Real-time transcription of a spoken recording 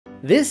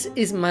This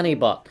is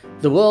MoneyBot,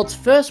 the world's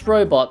first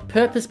robot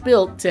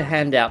purpose-built to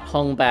hand out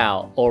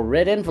hongbao, or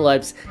red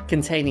envelopes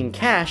containing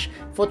cash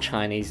for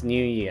Chinese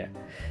New Year.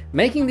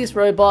 Making this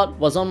robot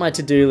was on my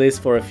to-do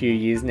list for a few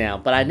years now,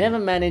 but I never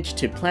managed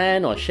to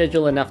plan or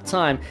schedule enough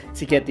time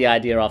to get the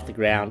idea off the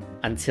ground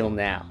until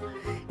now.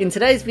 In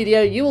today's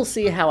video, you will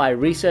see how I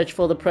research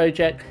for the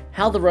project,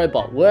 how the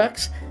robot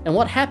works, and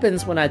what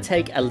happens when I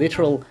take a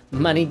literal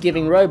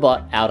money-giving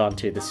robot out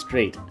onto the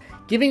street.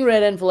 Giving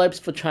red envelopes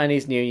for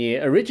Chinese New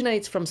Year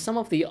originates from some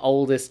of the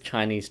oldest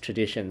Chinese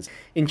traditions.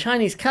 In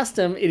Chinese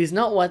custom, it is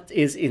not what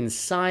is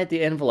inside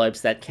the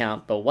envelopes that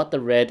count, but what the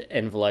red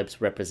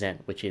envelopes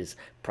represent, which is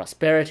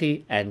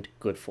prosperity and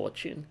good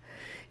fortune.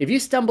 If you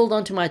stumbled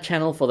onto my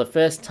channel for the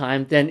first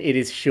time, then it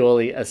is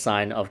surely a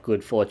sign of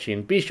good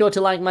fortune. Be sure to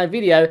like my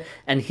video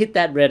and hit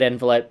that red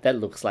envelope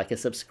that looks like a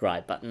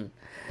subscribe button.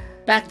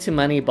 Back to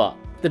MoneyBot.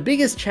 The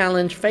biggest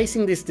challenge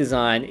facing this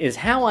design is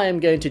how I am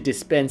going to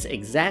dispense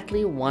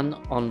exactly one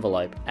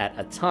envelope at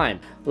a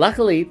time.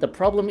 Luckily, the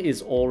problem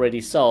is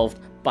already solved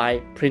by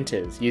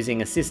printers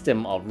using a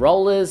system of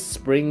rollers,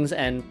 springs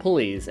and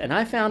pulleys, and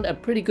I found a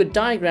pretty good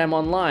diagram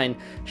online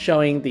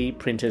showing the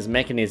printer's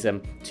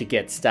mechanism to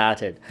get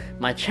started.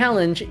 My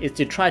challenge is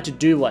to try to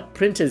do what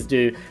printers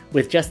do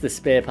with just the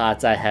spare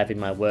parts I have in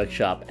my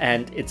workshop,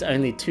 and it's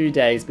only 2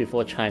 days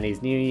before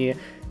Chinese New Year,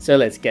 so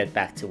let's get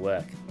back to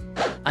work.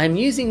 I'm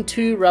using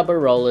 2 rubber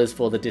rollers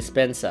for the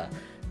dispenser.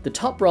 The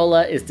top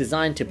roller is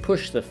designed to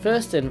push the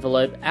first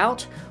envelope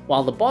out,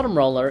 while the bottom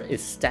roller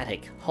is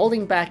static,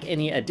 holding back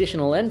any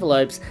additional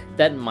envelopes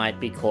that might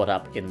be caught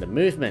up in the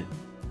movement.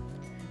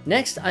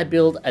 Next, I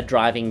build a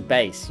driving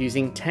base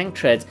using tank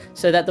treads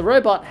so that the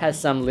robot has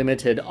some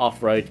limited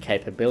off-road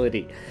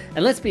capability.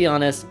 And let's be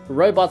honest,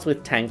 robots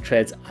with tank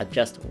treads are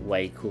just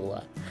way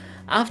cooler.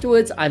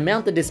 Afterwards, I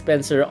mount the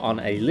dispenser on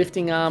a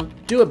lifting arm,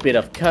 do a bit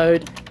of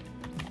code,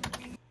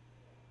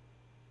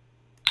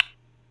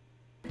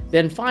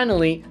 then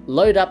finally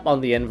load up on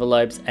the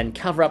envelopes and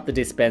cover up the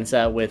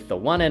dispenser with the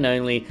one and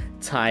only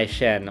Tai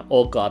Shen,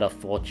 or God of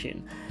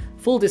Fortune.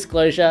 Full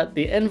disclosure,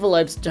 the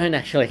envelopes don't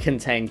actually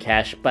contain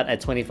cash, but a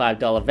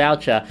 $25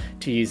 voucher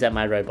to use at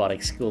my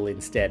robotics school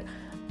instead.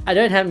 I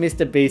don't have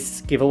Mr. Beast's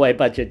giveaway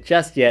budget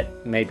just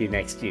yet, maybe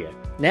next year.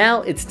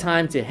 Now it's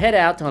time to head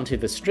out onto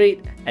the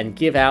street and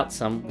give out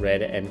some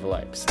red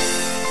envelopes.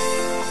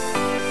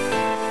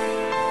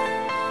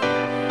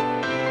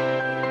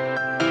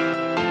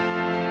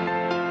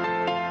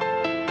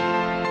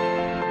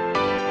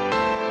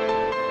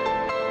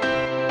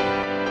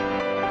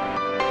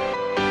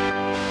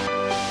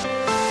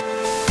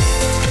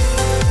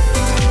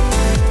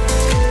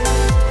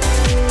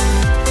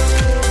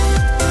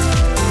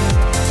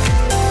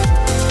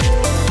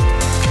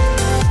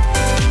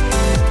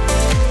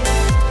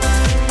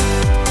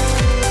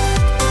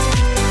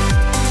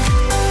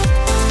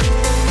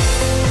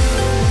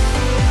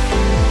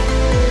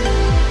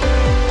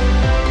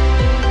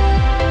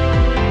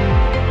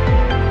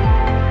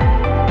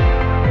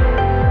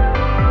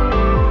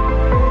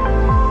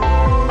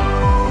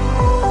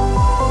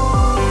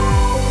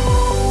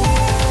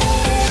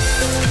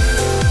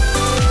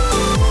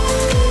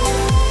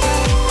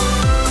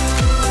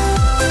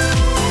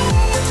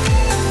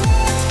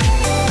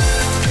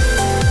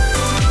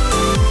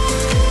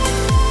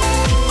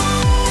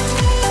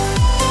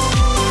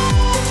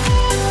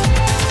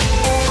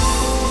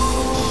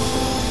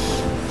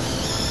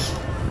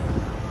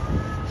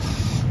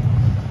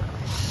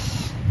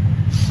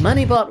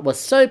 MoneyBot was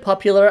so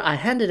popular, I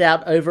handed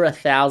out over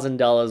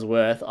 $1,000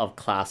 worth of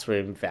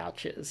classroom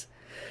vouchers.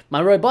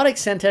 My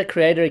Robotics Center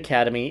Creator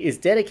Academy is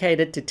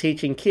dedicated to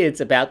teaching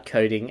kids about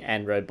coding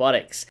and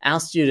robotics. Our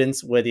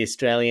students were the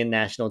Australian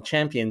national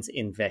champions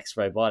in VEX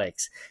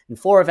Robotics, and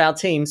 4 of our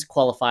teams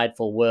qualified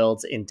for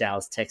Worlds in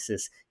Dallas,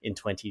 Texas in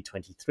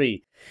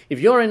 2023. If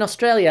you're in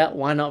Australia,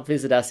 why not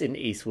visit us in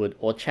Eastwood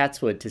or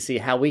Chatswood to see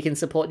how we can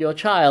support your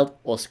child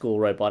or school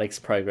robotics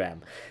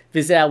program.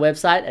 Visit our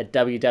website at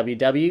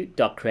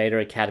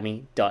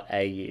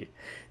www.creatoracademy.au.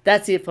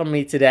 That's it from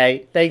me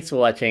today. Thanks for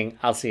watching.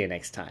 I'll see you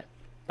next time.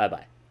 Bye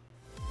bye.